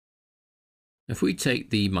If we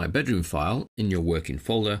take the My Bedroom file in your working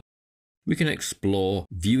folder, we can explore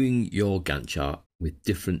viewing your Gantt chart with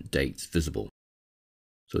different dates visible.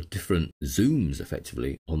 So different zooms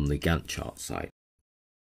effectively on the Gantt chart side.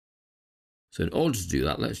 So in order to do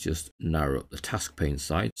that, let's just narrow up the task pane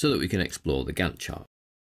side so that we can explore the Gantt chart.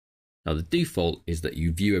 Now the default is that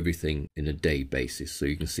you view everything in a day basis. So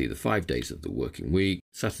you can see the 5 days of the working week,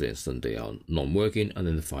 Saturday and Sunday are non-working, and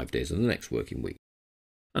then the 5 days of the next working week.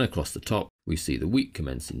 And across the top, we see the week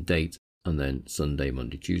commencing date, and then Sunday,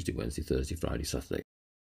 Monday, Tuesday, Wednesday, Thursday, Friday, Saturday.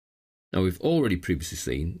 Now we've already previously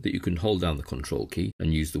seen that you can hold down the control key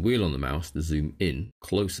and use the wheel on the mouse to zoom in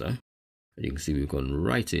closer. And you can see we've gone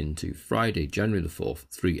right into Friday, January the 4th,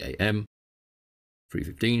 3 AM,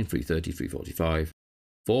 3:15, 3:30, 3:45,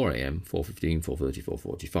 4 AM, 4:15, 4:30,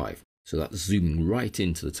 4:45. So that's zooming right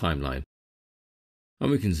into the timeline. And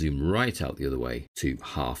we can zoom right out the other way to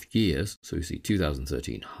half years. So we see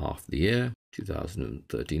 2013 half the year,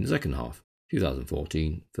 2013 second half,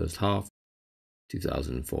 2014 first half,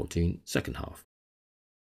 2014 second half.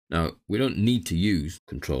 Now we don't need to use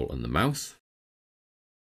control and the mouse.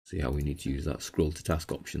 See how we need to use that scroll to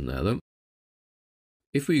task option there though.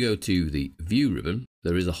 If we go to the view ribbon,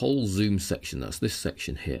 there is a whole zoom section, that's this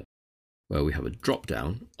section here, where we have a drop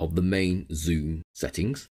down of the main zoom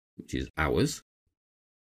settings, which is hours.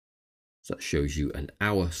 So that shows you an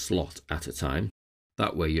hour slot at a time.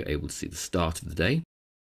 That way you're able to see the start of the day,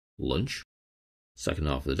 lunch, second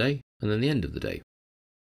half of the day, and then the end of the day.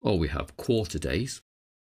 Or we have quarter days.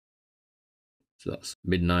 So that's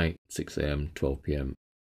midnight, 6 AM, 12 PM,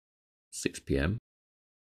 6 PM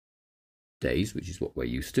days, which is what we're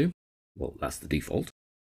used to. Well, that's the default.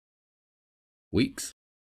 Weeks.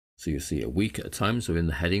 So you see a week at a time. So in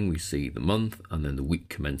the heading, we see the month and then the week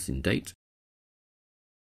commencing date.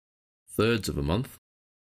 Thirds of a month,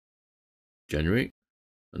 January,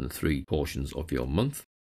 and the 3 portions of your month,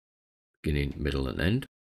 beginning, middle, and end.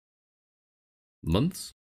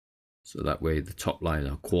 Months. So that way the top line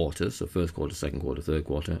are quarters. So first quarter, second quarter, third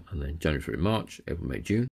quarter, and then January, February, March, April, May,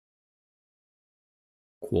 June.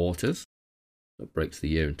 Quarters. That breaks the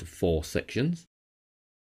year into 4 sections.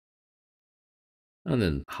 And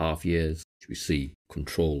then half years, which we see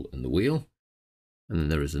control and the wheel. And then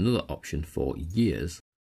there is another option for years.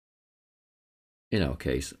 In our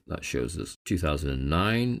case, that shows us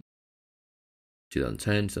 2009,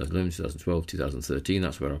 2010, 2011, 2012, 2013.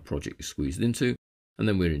 That's where our project is squeezed into. And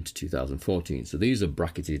then we're into 2014. So these are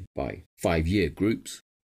bracketed by 5-year groups.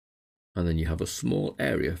 And then you have a small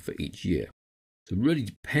area for each year. So really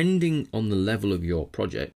depending on the level of your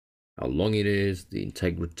project, how long it is, the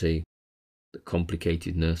integrity, the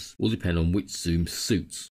complicatedness, will depend on which zoom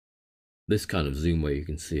suits. This kind of zoom where you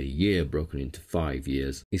can see a year broken into 5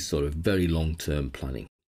 years is sort of very long-term planning.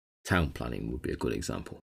 Town planning would be a good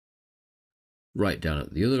example. Right down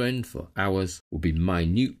at the other end for hours will be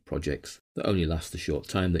minute projects that only last a short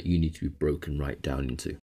time that you need to be broken right down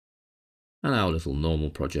into. And our little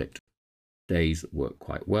normal project, days work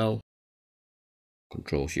quite well.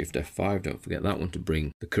 Control Shift F5, don't forget that one to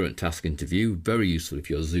bring the current task into view. Very useful if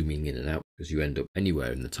you're zooming in and out because you end up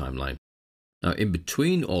anywhere in the timeline. Now in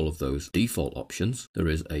between all of those default options, there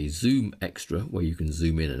is a zoom extra where you can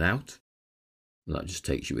zoom in and out. And that just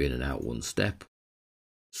takes you in and out one step.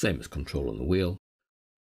 Same as control on the wheel.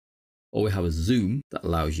 Or we have a zoom that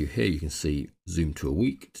allows you here, you can see zoom to a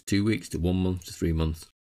week, to 2 weeks, to 1 month, to 3 months,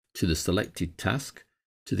 to the selected task,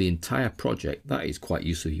 to the entire project. That is quite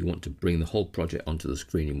useful if you want to bring the whole project onto the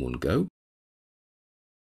screen in one go.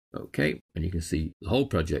 Okay, and you can see the whole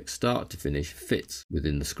project start to finish fits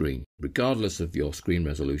within the screen. Regardless of your screen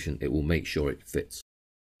resolution, it will make sure it fits.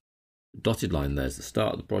 The dotted line there's the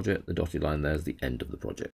start of the project, the dotted line there's the end of the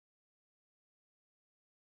project.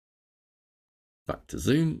 Back to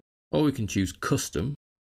zoom, or we can choose custom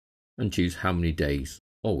and choose how many days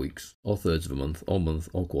or weeks or thirds of a month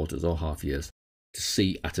or quarters or half years to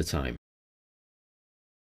see at a time.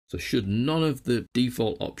 So should none of the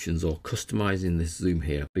default options or customizing this zoom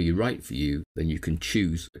here be right for you, then you can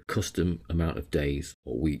choose a custom amount of days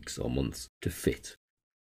or weeks or months to fit.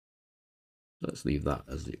 Let's leave that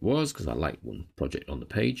as it was because I like one project on the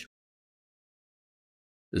page.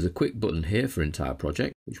 There's a quick button here for entire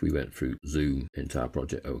project, which we went through zoom, entire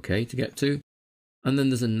project, OK to get to. And then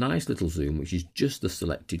there's a nice little zoom, which is just the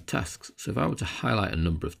selected tasks. So if I were to highlight a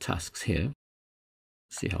number of tasks here,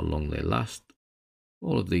 see how long they last.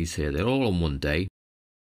 All of these here, they're all on one day.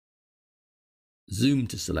 Zoom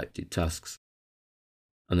to selected tasks.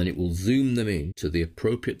 And then it will zoom them in to the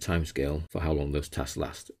appropriate timescale for how long those tasks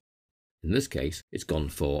last. In this case, it's gone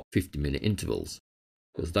for 50-minute intervals,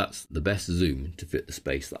 because that's the best zoom to fit the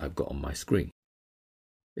space that I've got on my screen.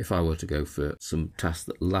 If I were to go for some tasks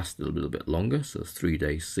that last a little bit longer, so 3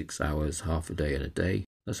 days, 6 hours, half a day and a day,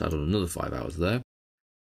 let's add on another 5 hours there.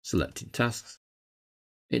 Selecting tasks,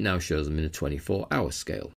 it now shows them in a 24-hour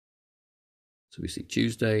scale. So we see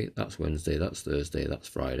Tuesday, that's Wednesday, that's Thursday, that's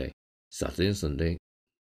Friday, Saturday and Sunday,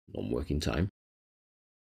 non-working time.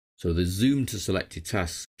 So the zoom to selected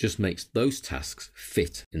tasks just makes those tasks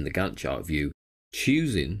fit in the Gantt chart view,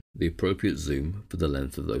 choosing the appropriate zoom for the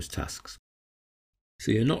length of those tasks.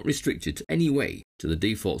 So you're not restricted to any way to the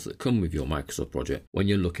defaults that come with your Microsoft project when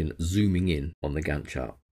you're looking at zooming in on the Gantt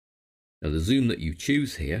chart. Now the zoom that you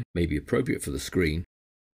choose here may be appropriate for the screen,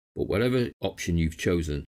 but whatever option you've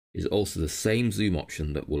chosen is also the same zoom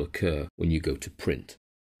option that will occur when you go to print.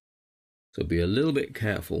 So be a little bit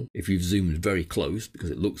careful if you've zoomed very close because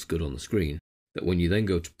it looks good on the screen, that when you then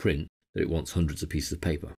go to print, that it wants hundreds of pieces of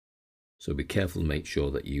paper. So be careful to make sure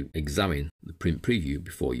that you examine the print preview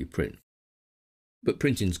before you print. But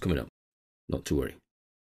printing's coming up, not to worry.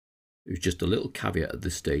 It was just a little caveat at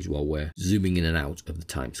this stage while we're zooming in and out of the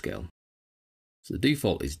timescale. So the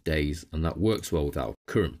default is days, and that works well with our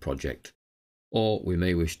current project, or we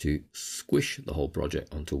may wish to squish the whole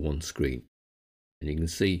project onto one screen. And you can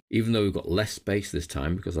see, even though we've got less space this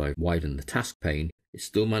time because I widened the task pane, it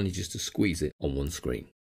still manages to squeeze it on one screen.